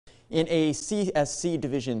In a CSC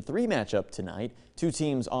Division III matchup tonight, two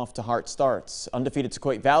teams off to hot starts. Undefeated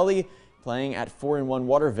Sequoia Valley playing at 4-1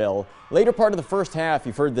 Waterville. Later part of the first half,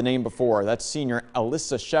 you've heard the name before. That's senior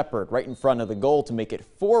Alyssa Shepard right in front of the goal to make it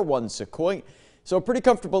 4-1 Sequoia. So a pretty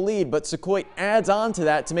comfortable lead, but Sequoia adds on to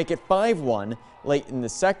that to make it 5-1 late in the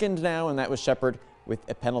second now, and that was Shepard with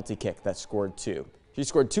a penalty kick that scored 2. She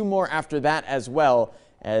scored 2 more after that as well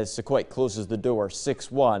as Sequoia closes the door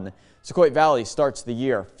 6-1. Sequoia Valley starts the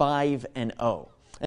year 5-0.